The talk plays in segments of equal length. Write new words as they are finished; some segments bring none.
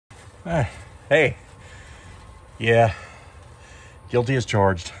Hey, yeah, guilty as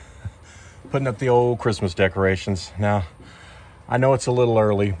charged. Putting up the old Christmas decorations. Now, I know it's a little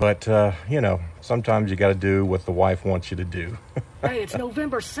early, but, you know, sometimes you got to do what the wife wants you to do. Hey, it's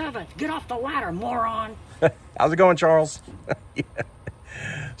November 7th. Get off the ladder, moron. How's it going, Charles? Yeah.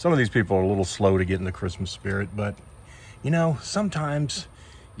 Some of these people are a little slow to get in the Christmas spirit, but, you know, sometimes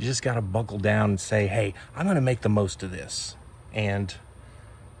you just got to buckle down and say, hey, I'm going to make the most of this. And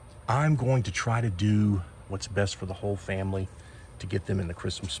I'm going to try to do what's best for the whole family to get them in the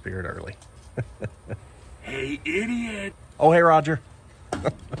Christmas spirit early. Hey, idiot. Oh, hey, Roger.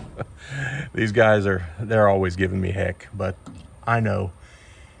 These guys they're always giving me heck, but I know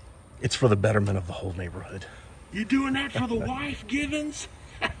it's for the betterment of the whole neighborhood. You doing that for the wife, Givens?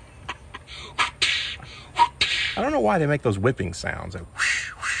 I don't know why they make those whipping sounds. Whoosh,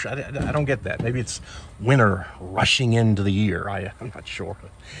 whoosh. I don't get that. Maybe it's winter rushing into the year. I'm not sure.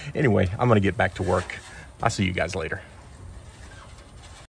 Anyway, I'm going to get back to work. I'll see you guys later.